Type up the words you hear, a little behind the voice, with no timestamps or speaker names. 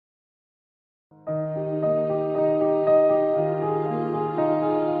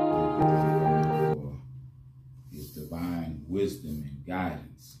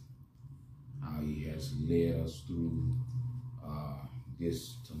guidance, how he has led us through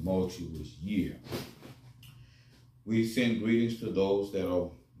this tumultuous year. We send greetings to those that are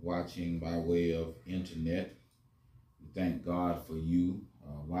watching by way of internet. We thank God for you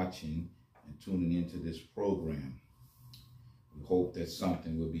watching and tuning into this program. We hope that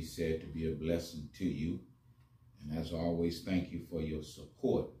something will be said to be a blessing to you. And as always, thank you for your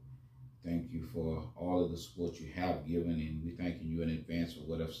support. Thank you for all of the support you have given, and we're thanking you in advance for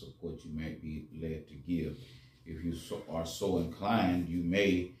whatever support you might be led to give. If you are so inclined, you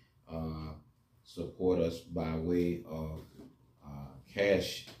may support us by way of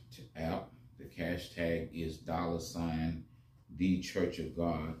Cash App. The cash tag is $ The Church of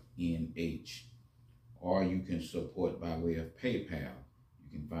God NH. Or you can support by way of PayPal. You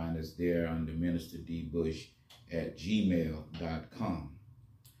can find us there under ministerdbush@gmail.com.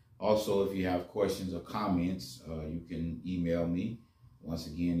 Also, if you have questions or comments, you can email me. Once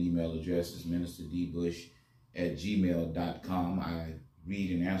again, email address is ministerdbush@gmail.com. I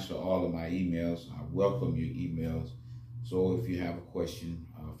read and answer all of my emails. I welcome your emails. So if you have a question,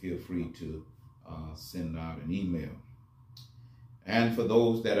 feel free to send out an email. And for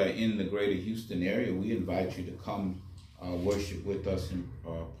those that are in the greater Houston area, we invite you to come worship with us in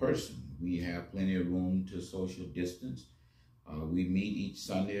person. We have plenty of room to social distance. We meet each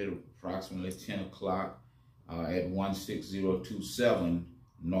Sunday at approximately 10 o'clock at 16027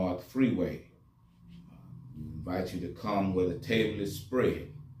 North Freeway. We invite you to come where the table is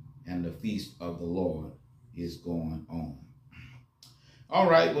spread and the feast of the Lord is going on. All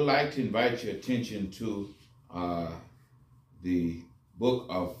right, we'd like to invite your attention to the book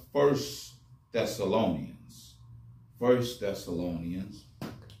of 1 Thessalonians. 1 Thessalonians,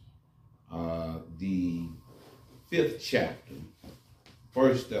 the 5th chapter.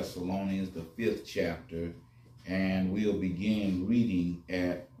 1 Thessalonians, the 5th chapter, and we'll begin reading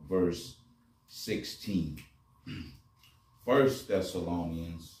at verse 16. 1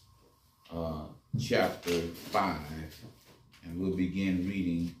 Thessalonians, chapter 5, and we'll begin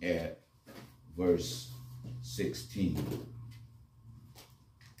reading at verse 16.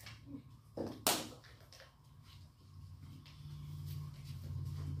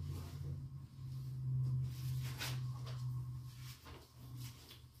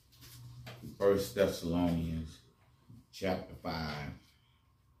 First Thessalonians chapter 5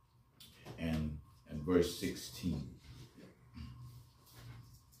 and verse 16.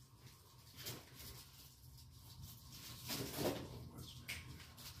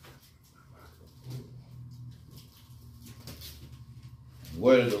 The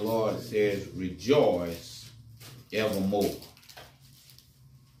word of the Lord says, rejoice evermore.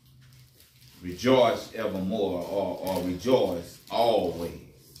 Rejoice evermore, or rejoice always.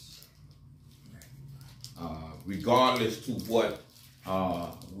 Regardless to what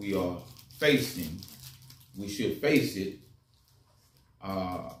we are facing, we should face it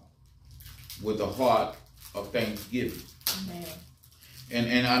with a heart of thanksgiving. Amen.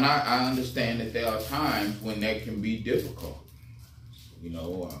 And I understand that there are times when that can be difficult. You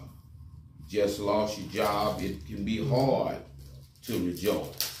know, just lost your job, it can be hard to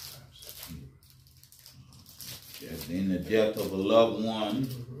rejoice. In the death of a loved one,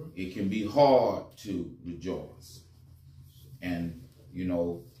 it can be hard to rejoice. And, you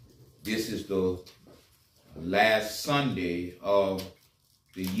know, this is the last Sunday of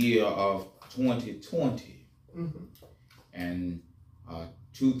the year of 2020. Mm-hmm. And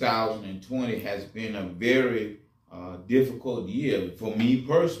 2020 has been a very difficult year for me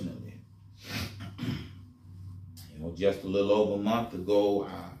personally. You know, just a little over a month ago,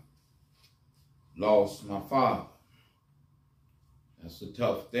 I lost my father. That's a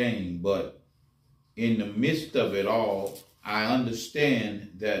tough thing, but in the midst of it all, I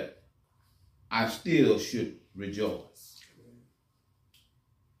understand that I still should rejoice.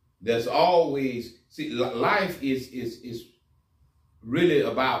 There's always, see, life is really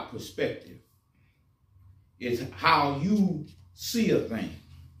about perspective. It's how you see a thing.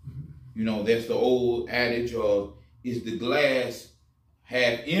 You know, that's the old adage of, is the glass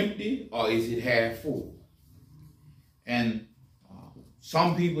half empty or is it half full? And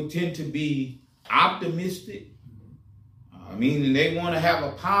some people tend to be optimistic, meaning they want to have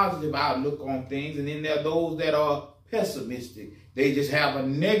a positive outlook on things, and then there are those that are pessimistic. They just have a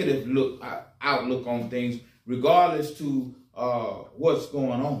negative outlook on things, regardless to what's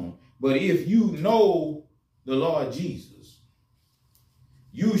going on. But if you know the Lord Jesus,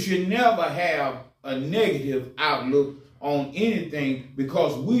 you should never have a negative outlook on anything,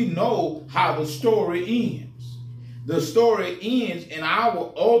 because we know how the story ends. The story ends in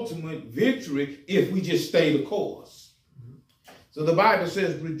our ultimate victory if we just stay the course. So the Bible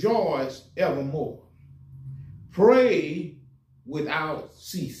says, rejoice evermore. Pray without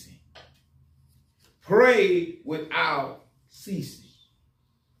ceasing. Pray without ceasing.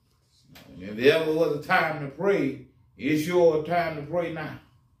 And if there ever was a time to pray, it's your time to pray now.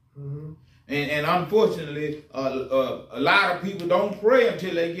 Mm-hmm. And unfortunately, a lot of people don't pray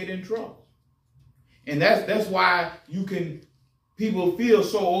until they get in trouble. And that's why people feel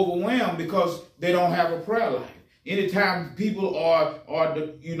so overwhelmed, because they don't have a prayer life. Anytime people are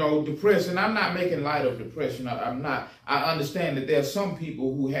depressed, and I'm not making light of depression. I'm not. I understand that there are some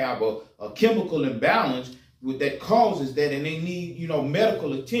people who have a chemical imbalance that causes that, and they need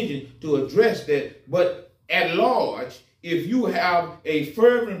medical attention to address that. But at large, if you have a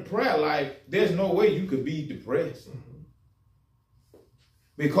fervent prayer life, there's no way you could be depressed.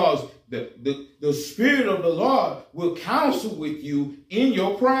 Because the Spirit of the Lord will counsel with you in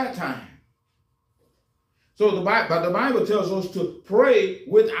your prayer time. So the Bible tells us to pray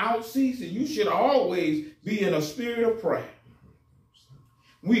without ceasing. You should always be in a spirit of prayer.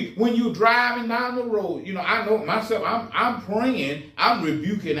 When you're driving down the road, I know myself, I'm praying, I'm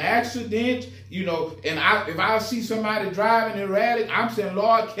rebuking accidents, and if I see somebody driving erratic, I'm saying,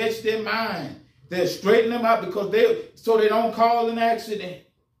 Lord, catch their mind. They'll straighten them up so they don't cause an accident.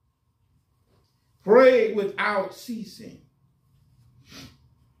 Pray without ceasing.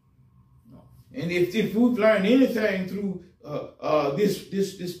 And if we've learned anything through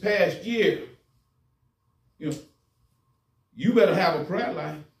this past year, you better have a prayer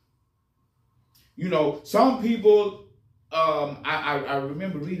life. Some people, I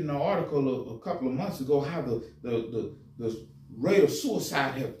remember reading an article a couple of months ago how the rate of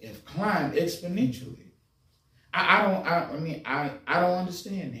suicide have climbed exponentially. I don't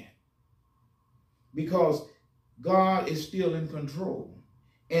understand that, because God is still in control.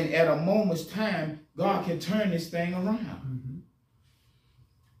 And at a moment's time, God can turn this thing around. Mm-hmm.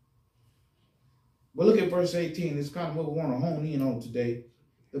 But look at verse 18. It's kind of what we want to hone in on today.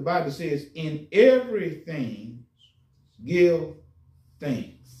 The Bible says, in everything, give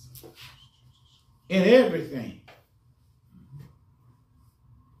thanks. In everything.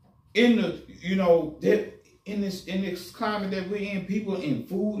 In this climate that we're in, people in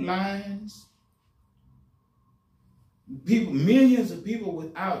food lines, millions of people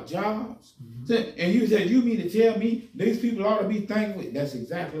without jobs. Mm-hmm. And you said, you mean to tell me these people ought to be thankful? That's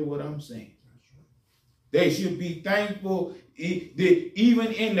exactly what I'm saying. They should be thankful. Even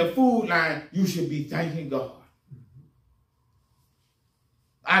in the food line, you should be thanking God. Mm-hmm.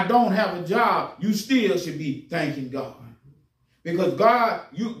 I don't have a job. You still should be thanking God. Because God,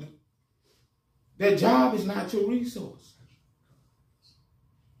 that job is not your resource.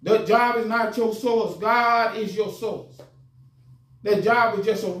 That job is not your source. God is your source. That job is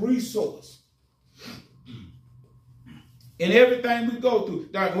just a resource. In everything we go through,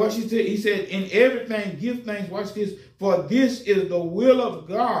 what he said, in everything give thanks. Watch this. For this is the will of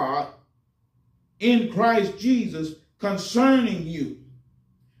God in Christ Jesus concerning you.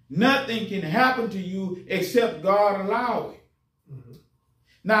 Nothing can happen to you except God allow it. Mm-hmm.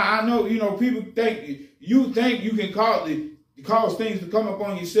 Now, I know, people think you can cause things to come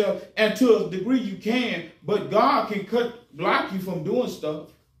upon yourself, and to a degree you can, but God can block you from doing stuff.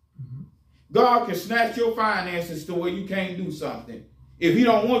 Mm-hmm. God can snatch your finances to where you can't do something. If he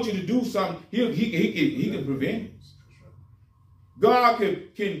don't want you to do something, he can prevent it. God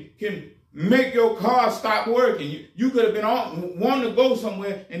can make your car stop working. You could have been wanting to go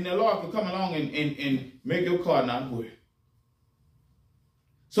somewhere, and the Lord could come along and make your car not work.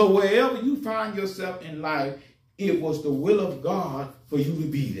 So wherever you find yourself in life, it was the will of God for you to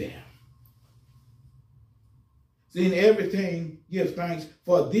be there. See, in everything, give thanks,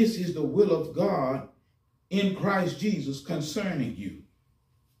 for this is the will of God in Christ Jesus concerning you.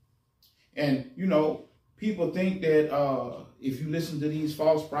 And, people think that if you listen to these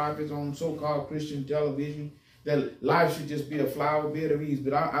false prophets on so-called Christian television, that life should just be a flower bed of ease.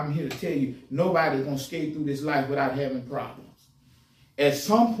 But I'm here to tell you, nobody's going to skate through this life without having problems. At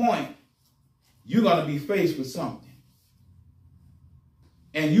some point, you're going to be faced with something.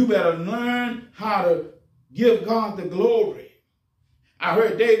 And you better learn how to give God the glory. I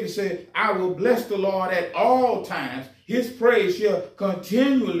heard David say, I will bless the Lord at all times. His praise shall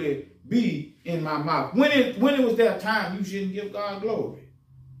continually be in my mouth. When it was that time, you shouldn't give God glory.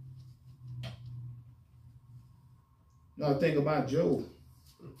 Now think about Job.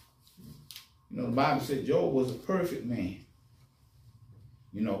 The Bible said Job was a perfect man.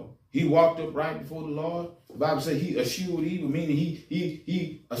 He walked upright before the Lord. The Bible said he eschewed evil, meaning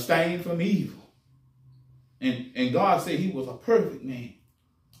he abstained from evil. And God said he was a perfect man.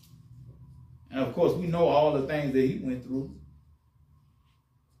 And of course, we know all the things that he went through.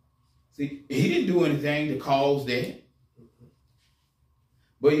 See, he didn't do anything to cause that.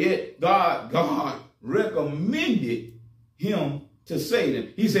 But yet God recommended him to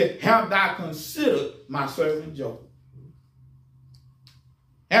Satan. He said, have thou considered my servant Job?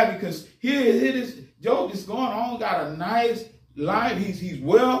 Because here it is, Job is going on, got a nice life. He's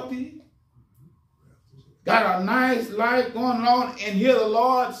wealthy. Got a nice life going on. And here the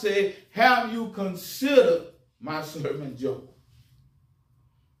Lord said, have you considered my servant Job?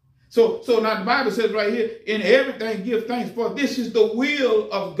 So now the Bible says right here, in everything give thanks, for this is the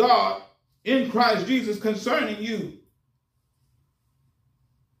will of God in Christ Jesus concerning you.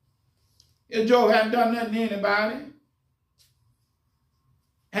 If Job hadn't done nothing to anybody,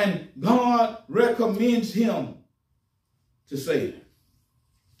 and God recommends him to Satan.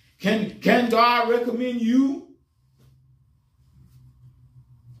 Can God recommend you?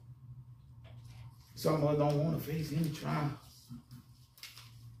 Some of us don't want to face any trials.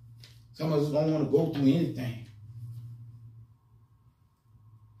 Some of us don't want to go through anything.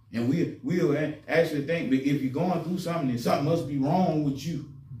 And we'll actually think that if you're going through something, then something must be wrong with you.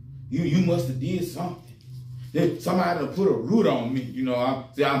 You must have did something. Somebody put a root on me. You know,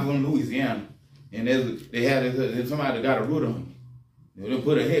 I'm from Louisiana. And somebody got a root on me. You know, they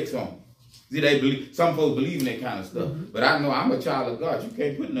put a hex on me. See, some folks believe in that kind of stuff. But I know I'm a child of God. You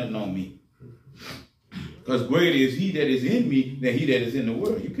can't put nothing on me. Because greater is he that is in me than he that is in the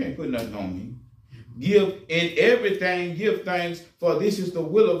world. You can't put nothing on me. Give in everything, give thanks, for this is the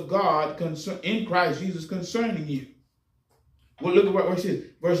will of God in Christ Jesus concerning you. Well, look at what it says.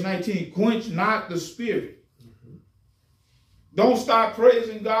 Verse 19, quench not the spirit. Don't stop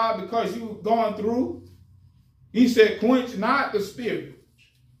praising God because you've gone through. He said, quench not the spirit.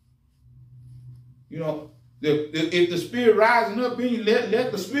 You know, if the spirit rising up in you,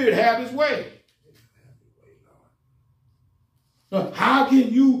 let the spirit have his way. How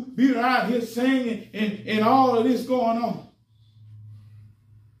can you be around here singing and all of this going on?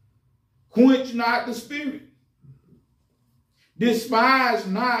 Quench not the spirit. Despise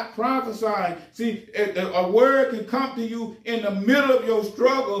not prophesying. See, a word can come to you in the middle of your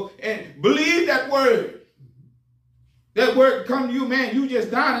struggle, and believe that word. That word can come to you, man, you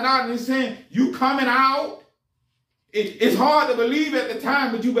just down and out and it's saying, you coming out. It's hard to believe at the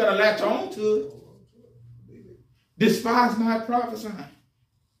time, but you better latch on to it. Despise not prophesying.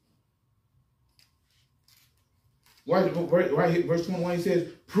 Right here, verse 21, he says,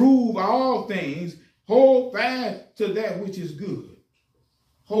 prove all things, hold fast to that which is good.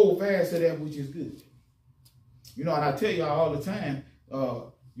 Hold fast to that which is good. You know, and I tell y'all all the time,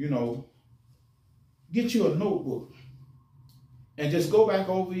 you know, get you a notebook and just go back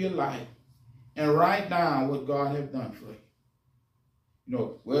over your life and write down what God has done for you. You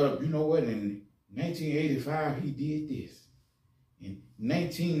know, well, you know what, in 1985, he did this. In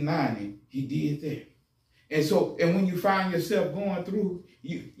 1990, he did that. And when you find yourself going through,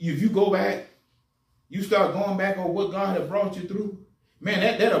 if you go back, you start going back on what God has brought you through,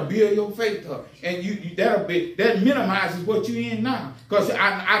 man, that'll build your faith up. And that minimizes what you're in now. Because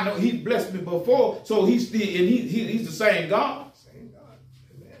I know he's blessed me before, so he's the same God. Same God.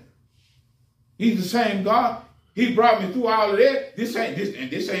 Amen. He's the same God. He brought me through all of that. This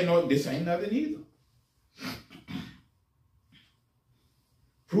ain't nothing either.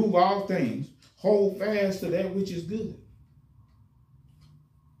 Prove all things. Hold fast to that which is good.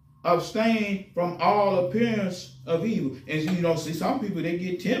 Abstain from all appearance of evil. And you know, see, some people, they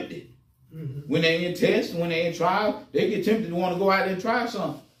get tempted. When they're in test, when they're in trial, they get tempted to want to go out there and try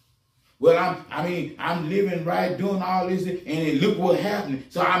something. Well, I'm living right, doing all this, and look what happened.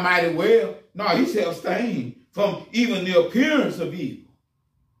 So I might as well. No, he said abstain from even the appearance of evil.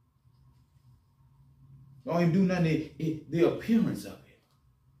 Don't even do nothing, the appearance of it.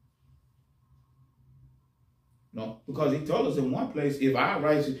 No, because he told us in one place, if our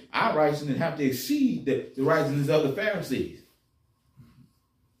righteousness have to exceed the righteousness of the Pharisees.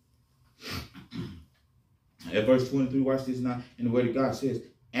 At verse 23, watch this now, in the word of God says,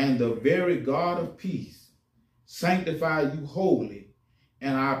 and the very God of peace sanctify you wholly,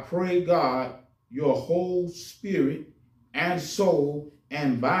 and I pray God, your whole spirit and soul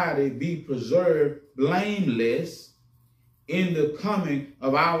and body be preserved blameless in the coming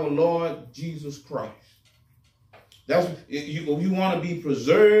of our Lord Jesus Christ. That's you want to be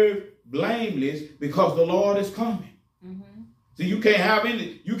preserved blameless because the Lord is coming. So you can't have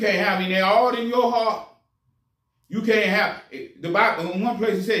any odd in your heart. You can't have the Bible. In one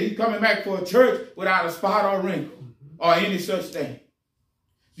place it said he's coming back for a church without a spot or wrinkle or any such thing.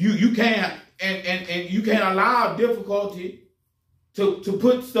 You can't and you can't allow difficulty to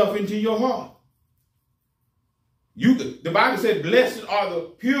put stuff into your heart. The Bible said, blessed are the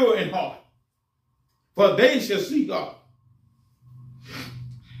pure in heart, for they shall see God.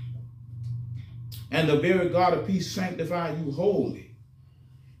 And the very God of peace sanctify you wholly.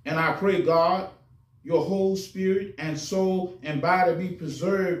 And I pray, God, your whole spirit and soul and body be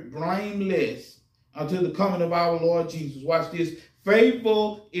preserved blameless until the coming of our Lord Jesus. Watch this.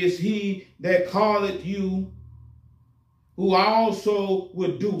 Faithful is he that calleth you, who also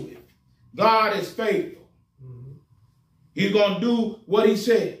would do it. God is faithful. He's going to do what he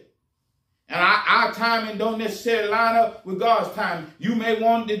said. And our timing don't necessarily line up with God's timing. You may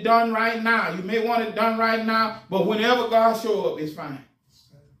want it done right now. You may want it done right now. But whenever God shows up, it's fine.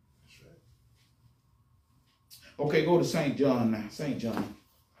 Okay, go to St. John now. St.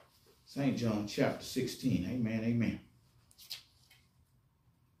 John chapter 16. Amen, amen.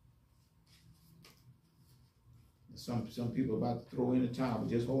 Some people about to throw in the towel, but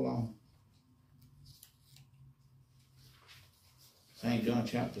just hold on. St. John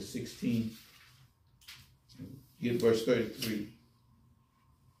chapter 16, get verse 33.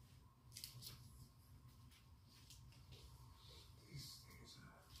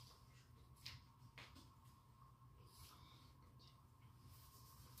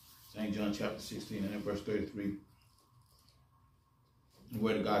 St. John chapter 16 and then verse 33. The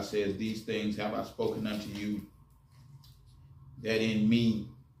word of God says, these things have I spoken unto you, that in me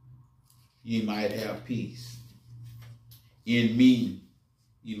ye might have peace. In me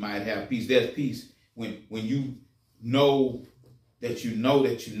you might have peace. There's peace when you know that you know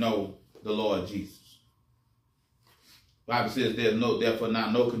the Lord Jesus. The Bible says there's therefore now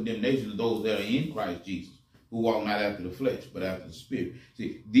no condemnation to those that are in Christ Jesus, who walk not after the flesh, but after the Spirit.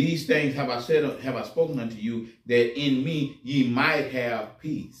 See, these things have I spoken unto you, that in me ye might have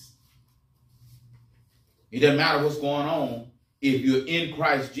peace. It doesn't matter what's going on. If you're in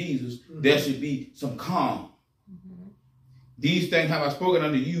Christ Jesus, there should be some calm. These things have I spoken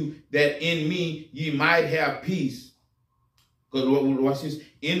unto you, that in me ye might have peace. Because watch this.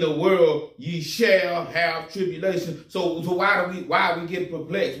 In the world ye shall have tribulation. So why we get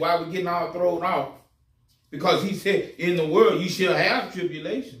perplexed? Why are we getting all thrown off? Because he said, in the world ye shall have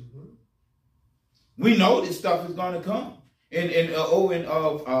tribulation. We know this stuff is going to come. And over in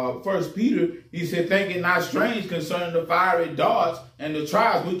 1 Peter, he said, thinking not strange concerning the fiery darts and the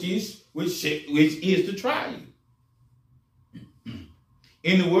trials which is to try you.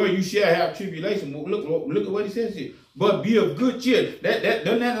 In the world you shall have tribulation. Look at what he says here. But be of good cheer.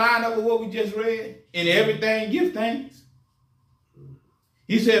 Doesn't that line up with what we just read? In everything give thanks.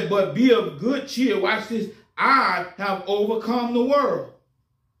 He said, but be of good cheer. Watch this. I have overcome the world.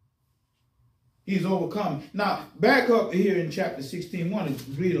 He's overcome. Now, back up here in chapter 16. I want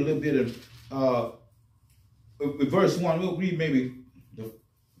to read a little bit of verse 1. We'll read maybe the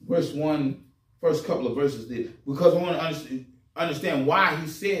verse 1, first couple of verses there. Because I want to understand why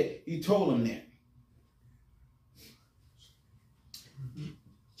he told him that.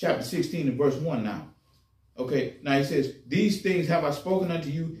 Chapter 16 and verse 1 now. Okay, now he says, these things have I spoken unto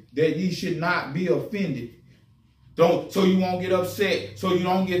you, that ye should not be offended. So you won't get upset, so you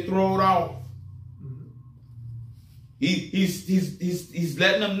don't get thrown off. He's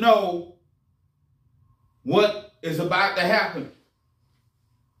letting them know what is about to happen.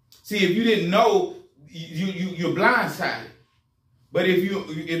 See, if you didn't know, you're blindsided. But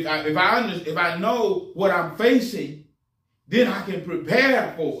if I know what I'm facing, then I can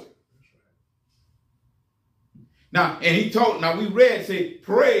prepare for it. Now, and we read, say,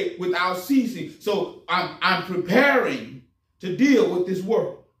 pray without ceasing. So I'm preparing to deal with this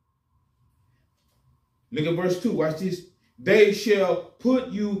world. Look at verse 2. Watch this. They shall put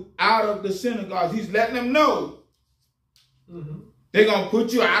you out of the synagogues. He's letting them know. They're going to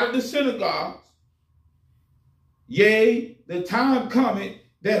put you out of the synagogues. Yea, the time cometh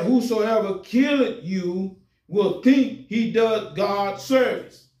that whosoever killeth you will think he does God's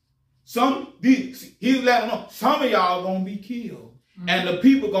service. He's letting them know some of y'all going to be killed. And the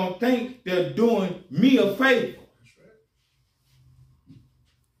people going to think they're doing me a favor.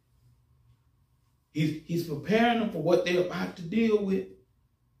 He's preparing them for what they're about to deal with.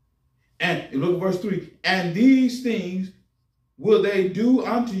 And look at verse 3. And these things will they do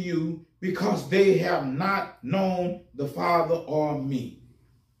unto you, because they have not known the Father or me.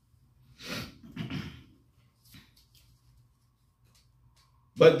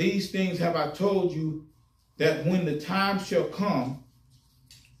 But these things have I told you, that when the time shall come,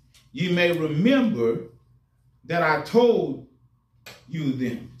 you may remember that I told you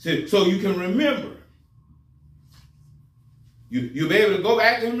them. So you can remember. You'll be able to go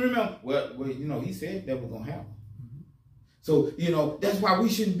back and remember. Well, he said that was going to happen. So, you know, that's why we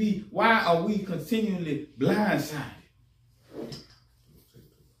shouldn't be, why are we continually blindsided?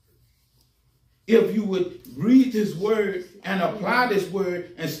 If you would read this word and apply this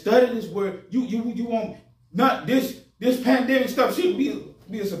word and study this word, you won't, not this pandemic stuff shouldn't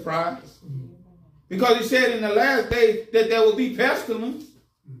be a surprise. Because he said in the last days that there will be pestilence.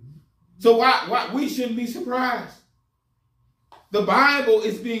 So why we shouldn't be surprised? The Bible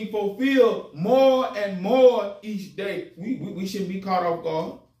is being fulfilled more and more each day. We shouldn't be caught off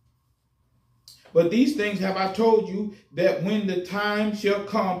guard. But these things have I told you, that when the time shall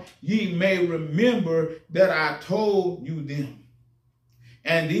come, ye may remember that I told you them.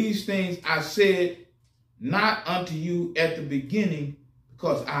 And these things I said not unto you at the beginning,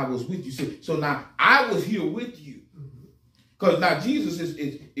 because I was with you. So now I was here with you. Because now Jesus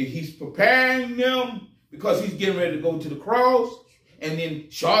he's preparing them because he's getting ready to go to the cross. And then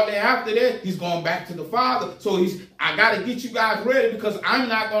shortly after that, he's going back to the Father. So I got to get you guys ready because I'm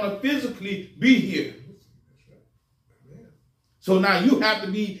not going to physically be here. So now you have to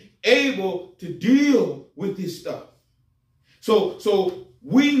be able to deal with this stuff. So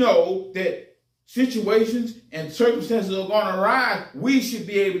we know that situations and circumstances are going to arise. We should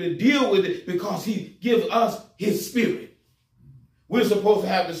be able to deal with it because he gives us his spirit. We're supposed to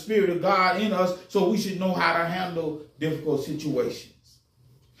have the Spirit of God in us, so we should know how to handle difficult situations.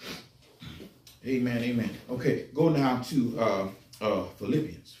 Amen, amen. Okay, go now to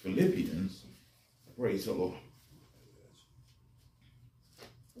Philippians. Philippians, praise the Lord.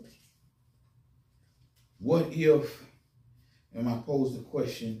 What if, and I pose the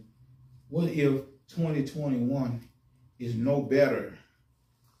question, what if 2021 is no better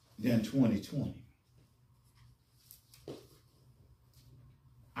than 2020?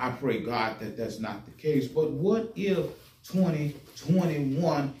 I pray, God, that that's not the case. But what if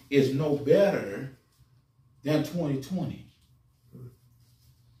 2021 is no better than 2020?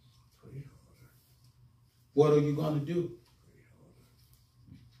 What are you going to do?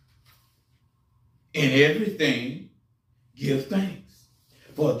 In everything, give thanks.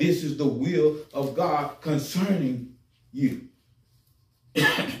 For this is the will of God concerning you.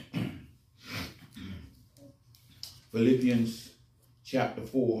 Philippians chapter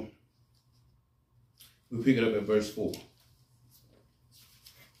 4. We pick it up at verse 4.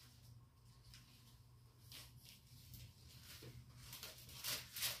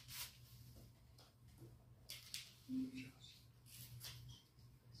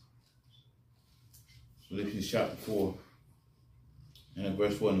 Philippians chapter 4 and at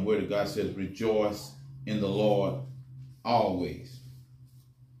verse 4, and the word of God says, rejoice in the Lord always.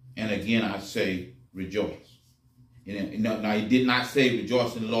 And again I say, rejoice. Now, he did not say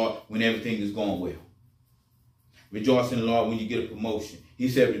rejoice in the Lord when everything is going well. Rejoice in the Lord when you get a promotion. He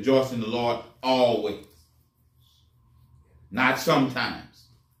said rejoice in the Lord always. Not sometimes.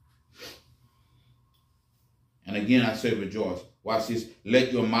 And again I say rejoice. Watch this.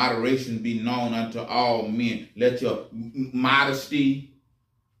 Let your moderation be known unto all men. Let your modesty,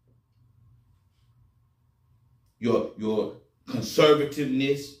 your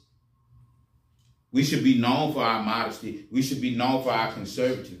conservativeness. We should be known for our modesty. We should be known for our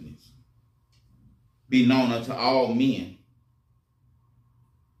conservativeness. Be known unto all men.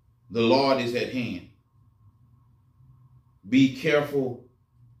 The Lord is at hand. Be careful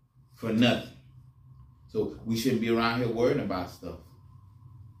for nothing. So we shouldn't be around here worrying about stuff.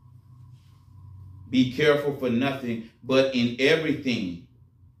 Be careful for nothing, but in everything.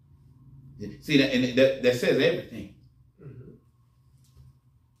 See, that says everything.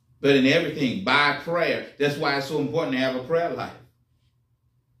 But in everything, by prayer. That's why it's so important to have a prayer life.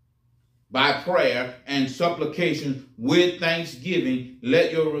 By prayer and supplication with thanksgiving,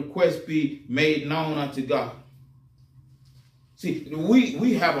 let your requests be made known unto God. See,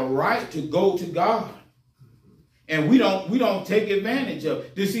 we have a right to go to God. And we don't take advantage of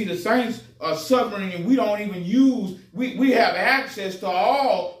it. You see, the saints are suffering and we don't even use, we have access to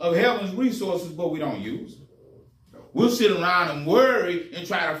all of heaven's resources, but we don't use them. We'll sit around and worry and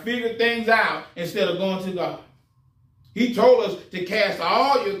try to figure things out instead of going to God. He told us to cast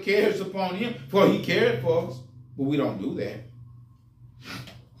all your cares upon him, for he cared for us. But we don't do that.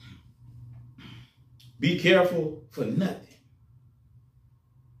 Be careful for nothing.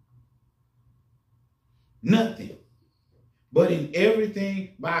 Nothing. But in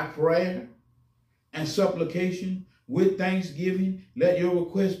everything by prayer and supplication with thanksgiving, let your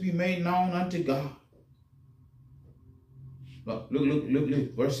requests be made known unto God.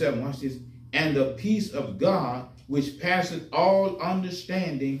 Look, verse 7, watch this. And the peace of God, which passeth all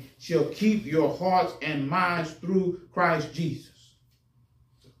understanding, shall keep your hearts and minds through Christ Jesus.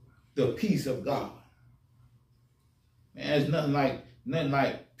 The peace of God. Man, there's nothing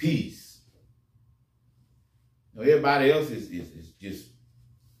like peace. You know, everybody else is just,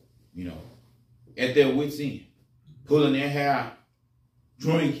 you know, at their wits' end, pulling their hair out,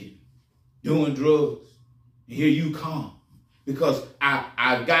 drinking, doing drugs. And here you come, because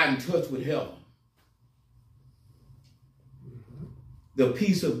I've got in touch with heaven. The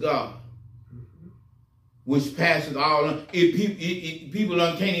peace of God, which passes all. People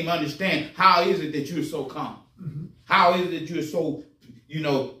can't even understand, how is it that you're so calm? How is it that you're so, you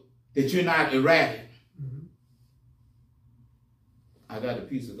know, that you're not erratic? I got the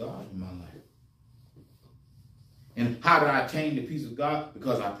peace of God in my life. And how did I attain the peace of God?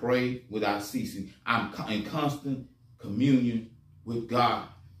 Because I pray without ceasing. I'm in constant communion with God.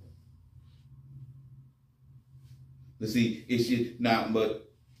 But see, it's just now, but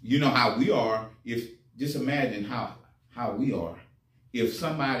you know how we are. Just imagine how we are. If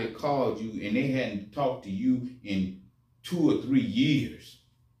somebody called you and they hadn't talked to you in 2 or 3 years,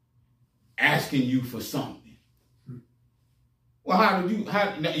 asking you for something. Well, how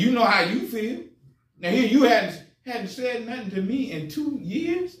you know how you feel? Now here you hadn't said nothing to me in 2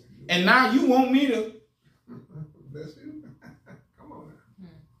 years, and now you want me to. That's you. Come on now.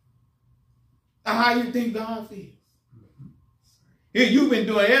 Now how you think God feels? Here you've been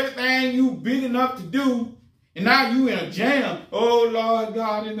doing everything you big enough to do, and now you in a jam. Oh Lord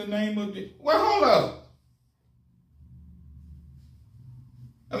God, in the name of Jesus. Well, hold up.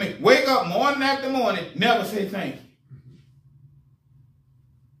 I mean, wake up morning after morning, never say thank you.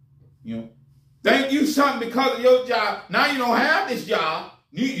 You know, thank you something because of your job. Now you don't have this job.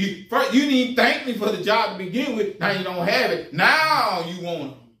 You didn't even thank me for the job to begin with. Now you don't have it. Now you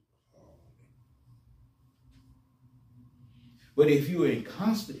want it. But if you're in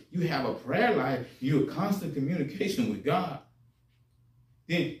constant, you have a prayer life, you're in constant communication with God,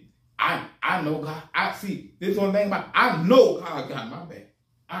 then I know God. I see this one thing about, I know God got my back.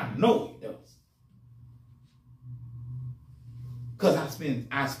 I know He does. Because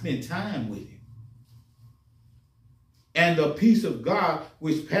I spend time with Him. And the peace of God,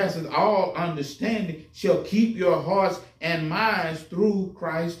 which passes all understanding, shall keep your hearts and minds through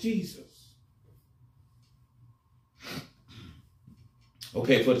Christ Jesus.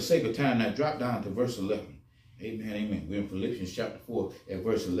 Okay, for the sake of time, now drop down to verse 11. Amen, amen. We're in Philippians chapter 4 at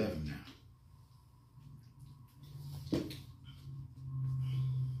verse 11 now.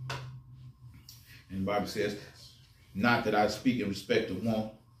 And the Bible says, not that I speak in respect of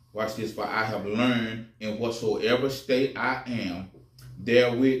want. Watch this. For I have learned in whatsoever state I am,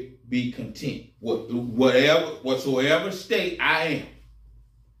 therewith be content. Whatsoever state I am.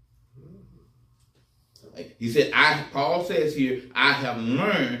 He said, Paul says here, I have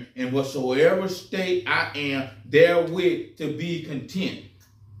learned in whatsoever state I am, therewith to be content.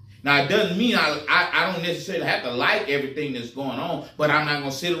 Now, it doesn't mean I don't necessarily have to like everything that's going on, but I'm not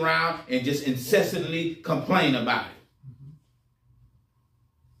going to sit around and just incessantly complain about it.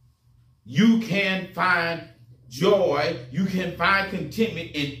 You can find joy, you can find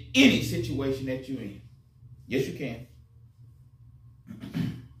contentment in any situation that you're in. Yes, you can.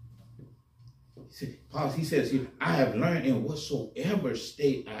 He says here, I have learned in whatsoever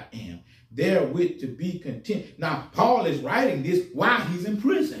state I am, therewith to be content. Now, Paul is writing this while he's in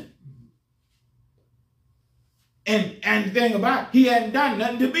prison. And the thing about it, he hadn't done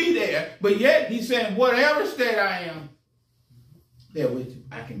nothing to be there, but yet he's saying, whatever state I am, therewith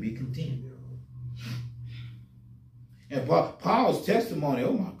I can be content. And Paul's testimony,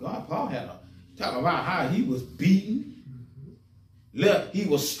 oh my God, Paul had a talk about how he was beaten, he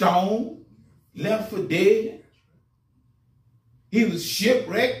was stoned, left for dead. He was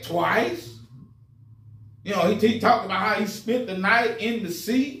shipwrecked twice. You know, he talked about how he spent the night in the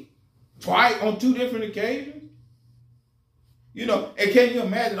sea twice on 2 different occasions. You know, and can you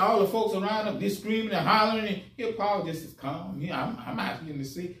imagine all the folks around him just screaming and hollering, and here Paul just is calm. Yeah, I'm out here in the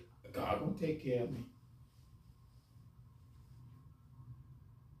sea. God gonna take care of me.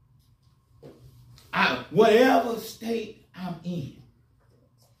 Whatever state I'm in.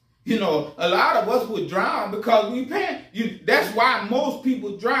 You know, a lot of us would drown because we panic. That's why most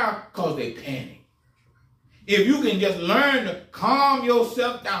people drown, because they panic. If you can just learn to calm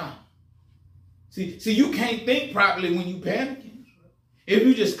yourself down. See, you can't think properly when you're panicking. If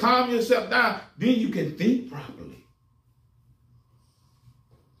you just calm yourself down, then you can think properly.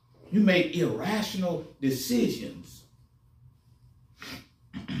 You make irrational decisions.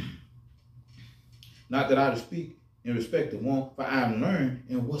 Not that I speak in respect of want, for I am learned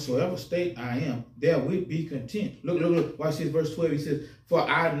in whatsoever state I am, therewith be content. Look, watch this, verse 12. He says, for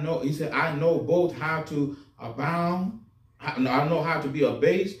I know, he said, I know both how to abound I know how to be a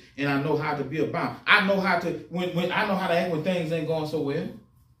base, and I know how to be a bound. I know how to when I know how to act when things ain't going so well.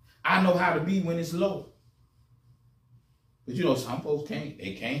 I know how to be when it's low. But you know, some folks can't.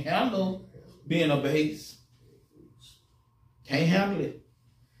 They can't handle being a base. Can't handle it.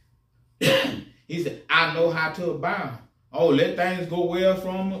 He said, I know how to abound. Oh, let things go well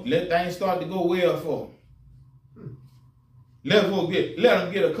from them. Let things start to go well for them. Let them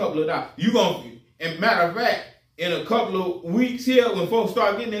get a couple of dollars. You gonna, and matter of fact, in a couple of weeks here, when folks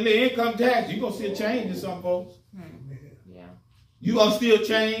start getting their income tax, you're gonna see a change in some folks. Yeah. You're gonna still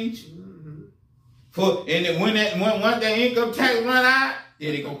change. And then when that income tax run out,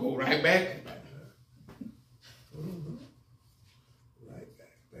 then they gonna go right back.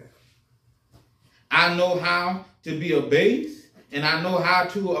 I know how to be a base, and I know how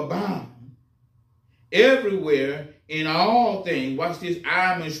to abound. Everywhere, in all things, watch this,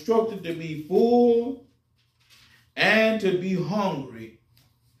 I am instructed to be full and to be hungry,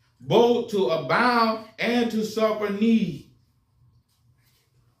 both to abound and to suffer need.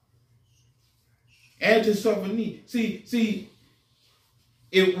 And to suffer need. See,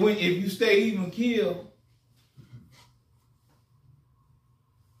 if you stay even killed,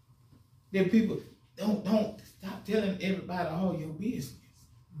 then people don't stop telling everybody all your business.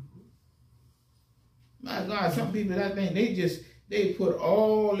 My God, some people, I think they put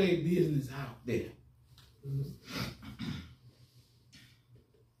all their business out there.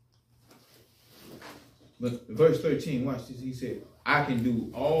 But verse 13, watch this. He said, I can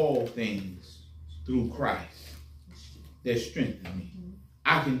do all things through Christ that strengthens me.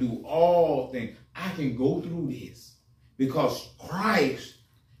 I can do all things. I can go through this because Christ,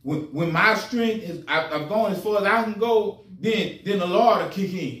 when my strength is, I've gone as far as I can go, then the Lord will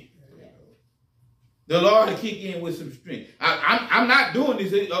kick in. The Lord will kick in with some strength. I'm not doing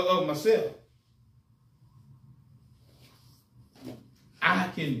this of myself. I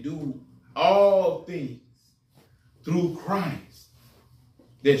can do all things through Christ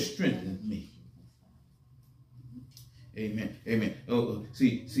that strengthens me. Amen. Amen.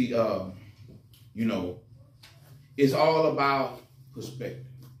 See, you know, it's all about perspective.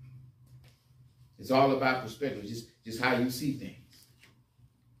 It's all about perspective, just how you see things.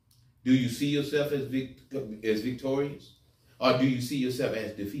 Do you see yourself as victorious, or do you see yourself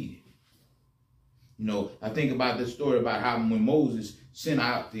as defeated? You know, I think about this story about how when Moses sent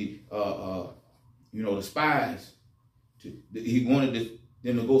out the spies, he wanted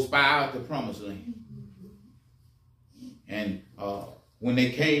them to go spy out the promised land. And when they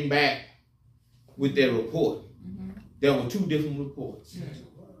came back with their report, there were two different reports.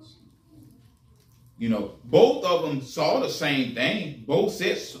 You know, both of them saw the same thing. Both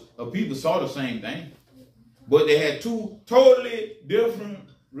sets of people saw the same thing. But they had two totally different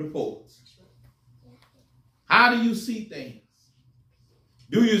reports. How do you see things?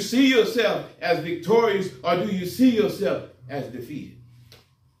 Do you see yourself as victorious, or do you see yourself as defeated?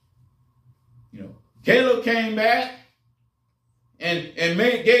 You know, Caleb came back and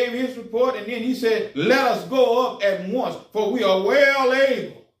gave his report, and then he said, let us go up at once, for we are well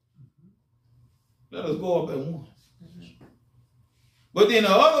able. Let us go up at once. But then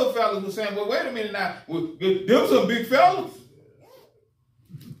the other fellas were saying, well, wait a minute now. Them some big fellas.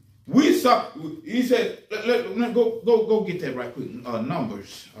 We saw, he said, let go get that right quick.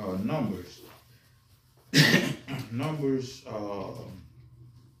 Numbers. Numbers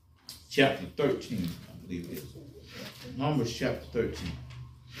chapter 13, I believe it is. Numbers chapter 13.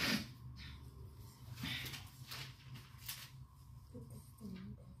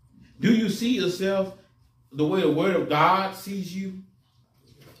 Do you see yourself the way the Word of God sees you?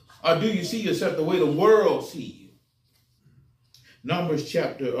 Or do you see yourself the way the world sees you? Numbers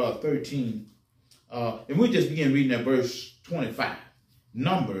chapter 13. And we just begin reading at verse 25.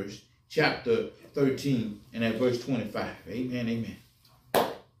 Numbers chapter 13 and at verse 25. Amen, amen.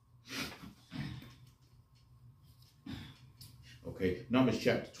 Okay, Numbers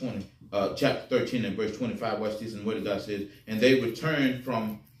chapter 13 and verse 25. Watch this, and the Word of God says, and they returned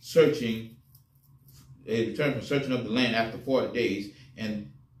from searching of the land after 40 days,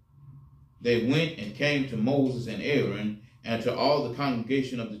 and they went and came to Moses and Aaron and to all the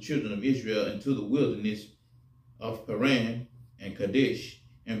congregation of the children of Israel into the wilderness of Paran and Kadesh,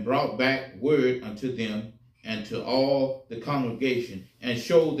 and brought back word unto them and to all the congregation, and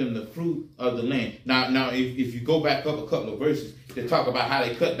showed them the fruit of the land. Now, if you go back up a couple of verses, they talk about how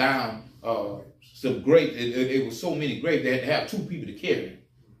they cut down some grapes. It was so many grapes they had to have two people to carry it.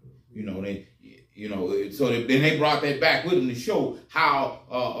 Then they brought that back with them to show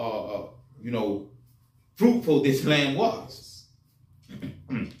how fruitful this land was.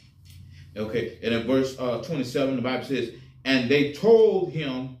 Okay, and in verse 27, the Bible says, And they told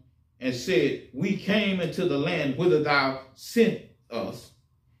him and said, we came into the land whither thou sent us,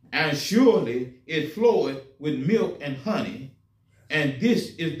 and surely it floweth with milk and honey, and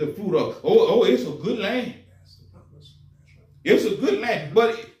this is the fruit of, it's a good land. It's a good land.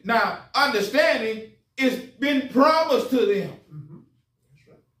 But now, understanding, it's been promised to them.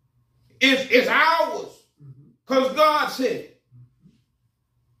 It's ours. Because God said,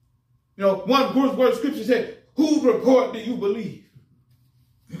 one word of scripture said, whose report do you believe?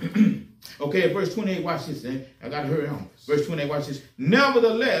 Okay, verse 28, watch this. I got to hurry on. Verse 28, watch this.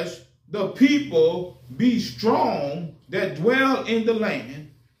 Nevertheless, the people be strong that dwell in the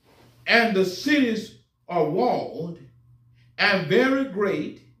land, and the cities are walled, and very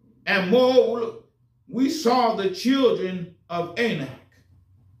great. And moreover, we saw the children of Anak,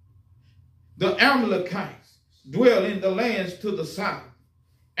 the Amalekites, dwell in the lands to the south,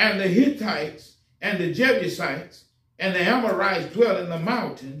 and the Hittites, and the Jebusites, and the Amorites dwell in the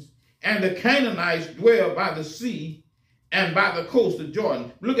mountains, and the Canaanites dwell by the sea and by the coast of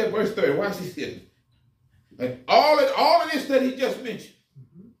Jordan. Look at verse 30. Watch this here. All of this that he just mentioned.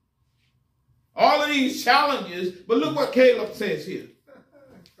 All of these challenges, but look what Caleb says here.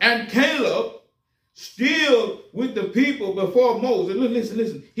 And Caleb, still with the people before Moses,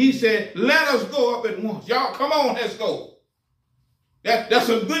 listen. He said, let us go up at once. Y'all, come on, let's go. That's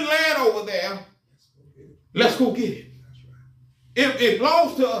a good land over there. Let's go get it. It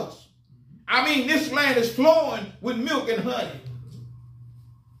belongs to us. I mean, this land is flowing with milk and honey.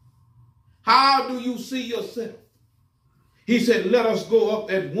 How do you see yourself? He said, let us go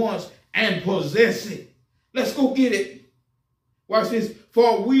up at once and possess it. Let's go get it. Watch this.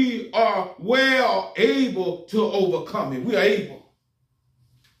 For we are well able to overcome it. We are able.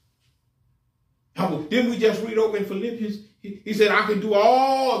 Didn't we just read over in Philippians? He said, I can do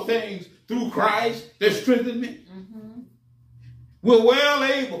all things through Christ that strengthen me. We're well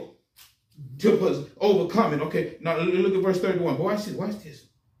able to overcome it. Okay, now look at verse 31. Watch this.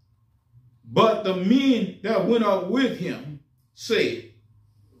 But the men that went up with him said,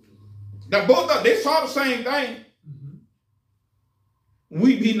 now both of them, they saw the same thing.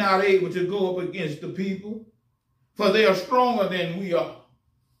 We be not able to go up against the people, for they are stronger than we are.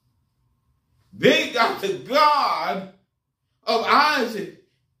 They got the God of Isaac,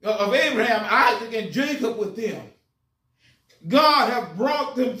 of Abraham, Isaac, and Jacob with them. God have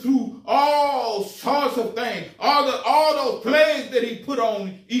brought them through all sorts of things, all those plagues that he put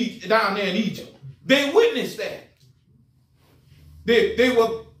on down there in Egypt. They witnessed that. They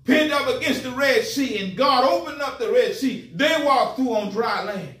were pinned up against the Red Sea, and God opened up the Red Sea. They walked through on dry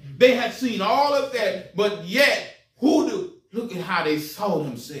land. They had seen all of that, but yet, look at how they saw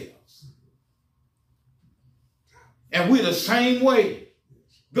themselves. And we're the same way.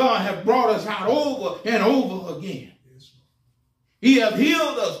 God have brought us out over and over again. He have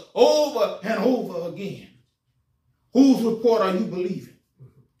healed us over and over again. Whose report are you believing?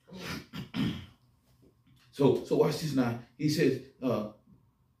 So watch this now. He says, but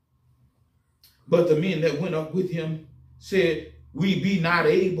the men that went up with him said, we be not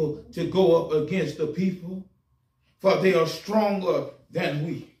able to go up against the people, for they are stronger than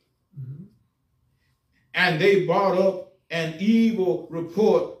we. And they brought up an evil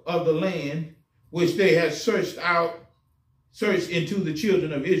report of the land which they had searched into the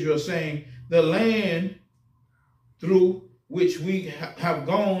children of Israel, saying, the land through which we have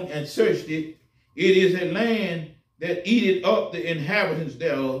gone and searched it, it is a land that eateth up the inhabitants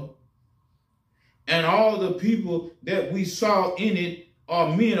thereof, and all the people that we saw in it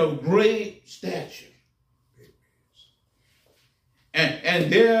are men of great stature.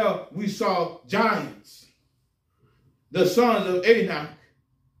 And there we saw giants, the sons of Anak,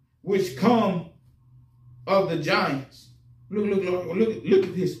 which come of the giants. Look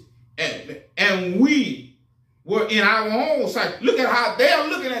at this. And we were in our own sight. Look at how they're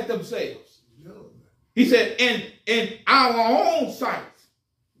looking at themselves. He said, in our own sight.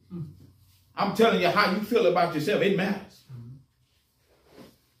 I'm telling you how you feel about yourself. It matters.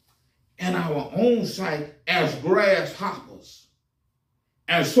 In our own sight as grasshoppers.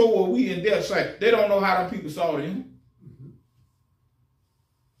 And so are we in their sight. They don't know how the people saw them.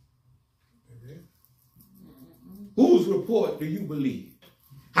 Whose report do you believe?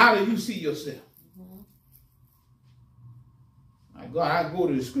 How do you see yourself? My God, I go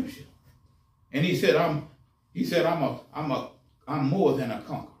to the scripture. And he said, I'm more than a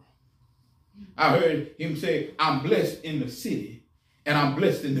conqueror. I heard him say, I'm blessed in the city and I'm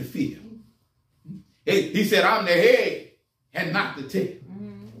blessed in the field. He said, I'm the head and not the tail.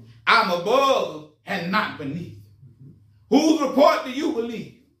 I'm above and not beneath. Whose report do you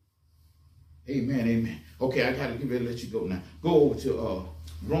believe? Amen, amen. Okay, I gotta get ready to let you go now. Go over to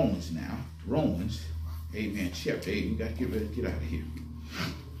Romans now. Romans, amen, chapter 8. We gotta get ready to get out of here.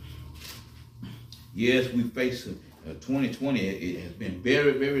 Yes, we face 2020. It has been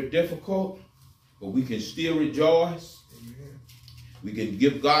very, very difficult, but we can still rejoice. Amen. We can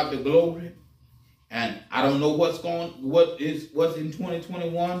give God the glory. And I don't know what's in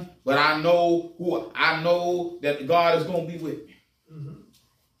 2021, but I know that God is going to be with me. Mm-hmm.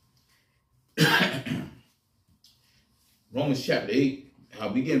 Romans chapter 8,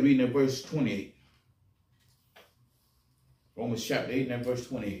 I'll begin reading at verse 28. Romans chapter 8 and verse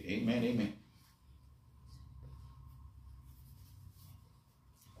 28. Amen, amen.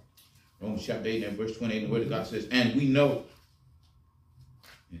 Romans chapter 8 and verse 28, the word of God says, and we know.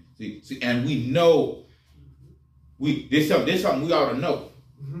 And we know. There's something we ought to know.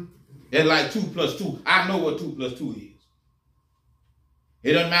 Mm-hmm. It's like 2 plus 2. I know what 2 plus 2 is.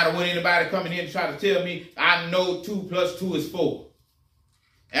 It doesn't matter when anybody come in here and try to tell me, I know 2 plus 2 is 4.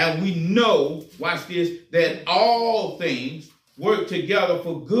 And we know, watch this, that all things work together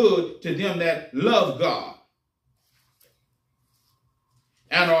for good to them that love God.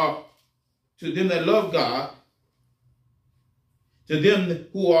 And are to them that love God, to them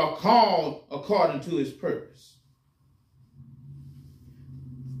who are called according to his purpose.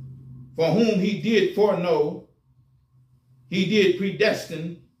 For whom he did foreknow, he did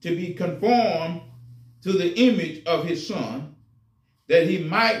predestine to be conformed to the image of his Son, that he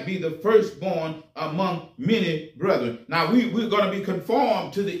might be the firstborn among many brethren. Now, we're going to be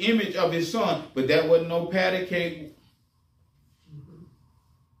conformed to the image of his Son, but that wasn't no patty cake.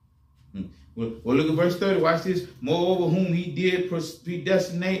 Well, look at verse 30. Watch this. Moreover, whom he did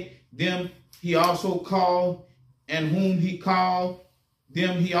predestinate, them he also called, and whom he called,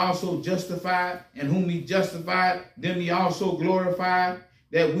 them he also justified, and whom he justified, them he also glorified.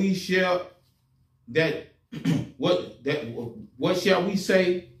 That we shall, what shall we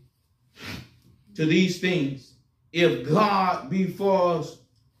say to these things? If God be for us,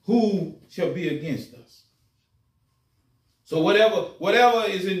 who shall be against us? So whatever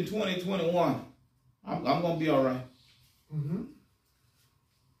is in 2021, I'm going to be all right. Mm-hmm.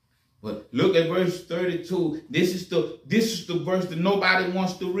 But look at verse 32. This is the verse that nobody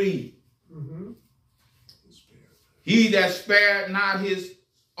wants to read. Mm-hmm. He that spared not his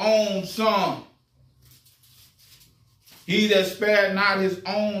own Son. He that spared not his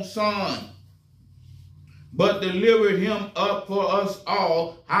own Son, but delivered him up for us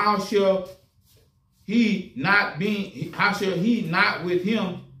all, how shall he not with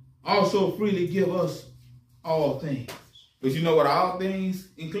him also freely give us all things? But you know what all things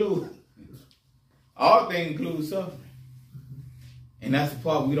include? All things include suffering. And that's the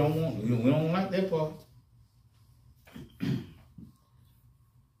part we don't want. We don't like that part.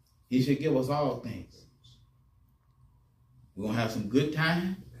 He should give us all things. We're going to have some good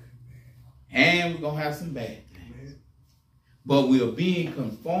time, and we're going to have some bad things. But we are being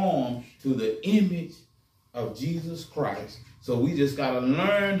conformed to the image of Jesus Christ. So we just got to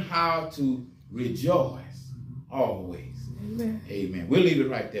learn how to rejoice always. Amen. Amen. We'll leave it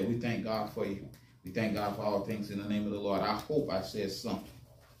right there. We thank God for you. We thank God for all things in the name of the Lord. I hope I said something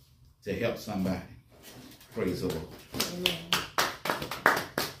to help somebody. Praise the Lord. Amen.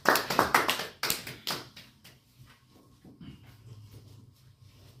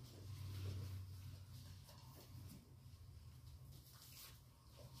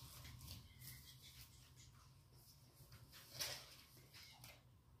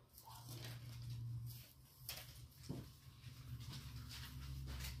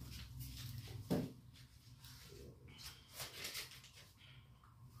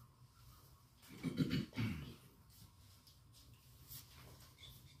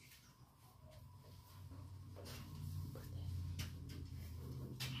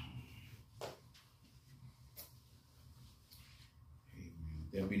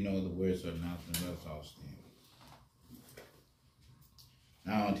 There'll be no other words or announcement. Let's all stand.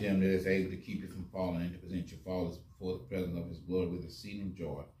 Now unto him that is able to keep you from falling and to present your faultless before the presence of his glory with exceeding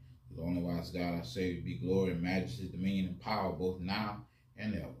joy. To the only wise God, our Savior, be glory and majesty, dominion and power, both now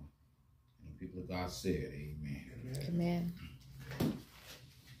and ever. And the people of God said, amen. Amen.